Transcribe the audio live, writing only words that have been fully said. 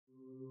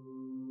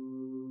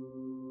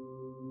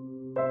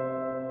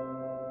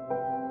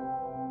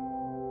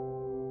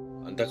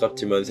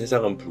안타깝지만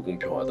세상은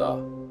불공평하다.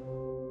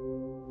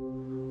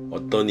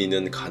 어떤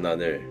이는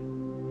가난을,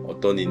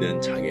 어떤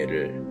이는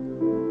장애를,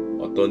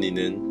 어떤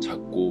이는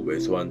작고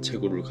왜소한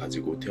체구를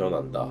가지고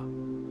태어난다.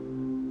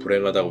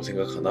 불행하다고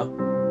생각하나?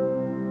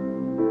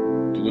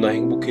 누구나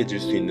행복해질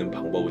수 있는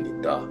방법은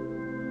있다.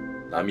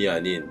 남이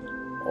아닌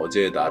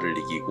어제의 나를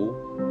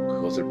이기고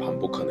그것을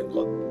반복하는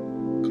것.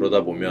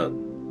 그러다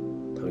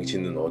보면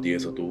당신은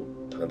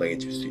어디에서도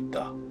당당해질 수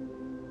있다.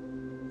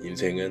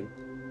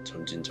 인생은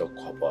점진적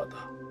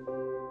과부하다.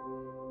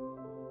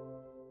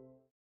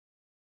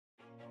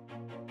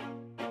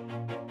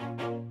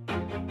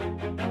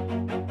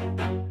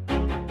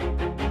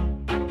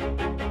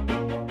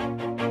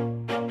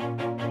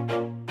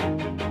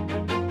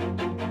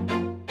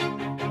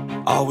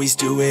 Always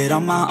do it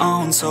on my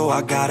own, so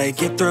I gotta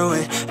get through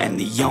it. And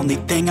the only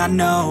thing I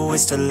know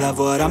is to love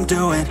what I'm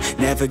doing.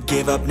 Never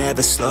give up,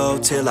 never slow,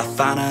 till I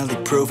finally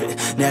prove it.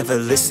 Never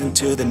listen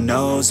to the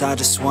no's, I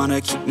just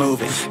wanna keep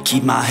moving.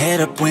 Keep my head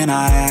up when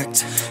I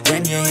act.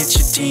 Then you hit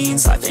your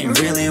teens, life ain't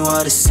really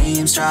what it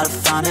seems. Try to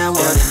find out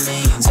what it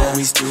means.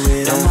 Always do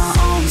it on my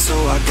own, so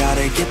I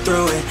gotta get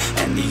through it.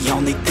 And the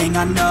only thing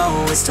I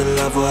know is to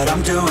love what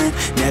I'm doing.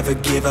 Never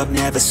give up,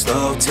 never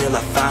slow, till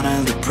I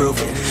finally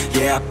prove it.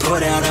 Yeah, I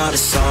put out all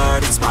this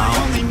art, it's my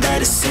only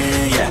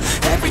medicine. Yeah,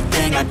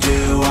 everything I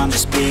do, I'm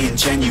just being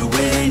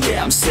genuine.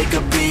 Yeah, I'm sick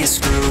of being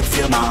screwed,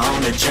 feel my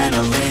own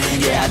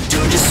adrenaline. Yeah, I do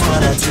just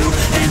what I do,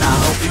 and I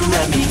hope you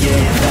let me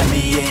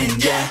in,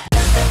 yeah.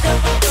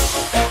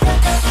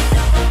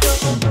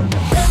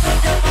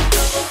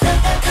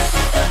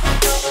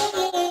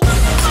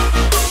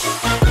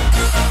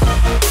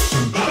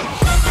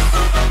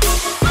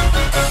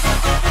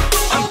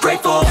 I'm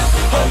grateful,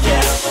 oh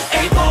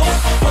yeah, able,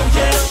 oh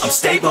yeah, I'm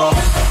stable,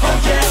 oh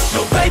yeah,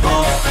 no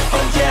label,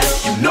 oh yeah,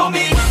 you know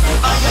me.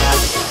 I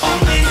have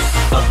only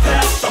a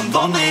path, I'm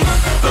lonely,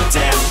 but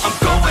damn, I'm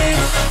going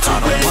to I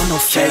don't want no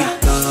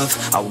fake love,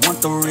 I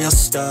want the real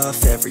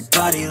stuff.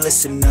 Everybody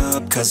listen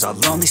up, cause I'll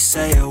only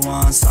say it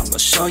once. I'm gonna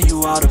show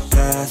you all the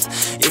path.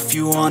 If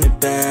you want it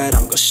bad,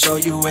 I'm gonna show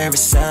you where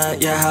it's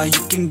at. Yeah, how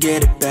you can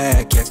get it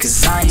back. Yeah,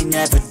 cause I ain't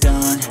never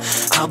done,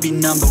 I'll be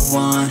number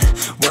one.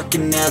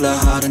 Working hella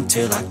hard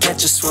until I get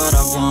just what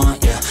I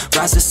want. Yeah,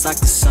 rises like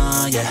the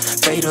sun, yeah,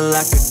 fatal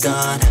like a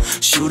gun.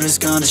 Shooter's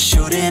gonna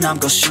shoot and I'm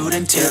gonna shoot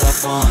until I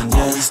won.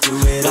 Yeah, always do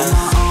it on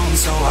my own,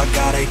 so I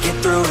gotta get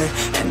through it.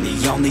 And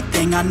the only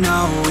thing I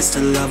know is to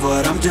love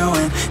what I'm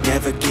doing.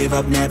 Never give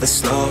up, never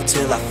slow,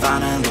 till I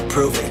finally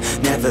prove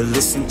it. Never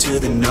listen to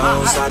the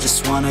no's, I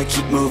just wanna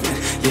keep moving.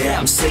 Yeah,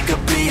 I'm sick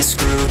of being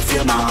screwed,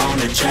 feel my own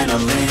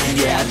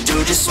adrenaline. Yeah, I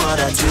do just what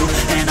I do,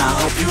 and I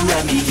hope you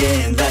let me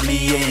in,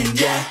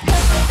 yeah.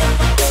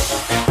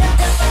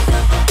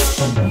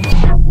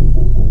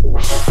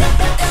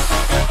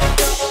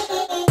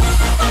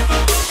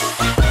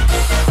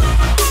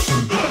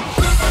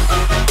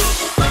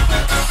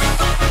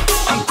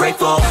 I'm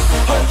grateful,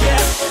 oh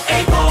yeah,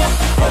 able,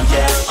 oh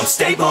yeah, I'm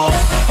stable,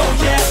 oh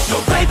yeah, no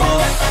label,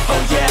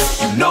 oh yeah,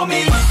 you know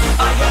me.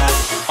 I have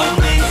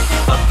only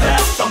a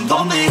path, I'm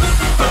lonely,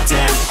 but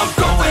damn, I'm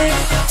going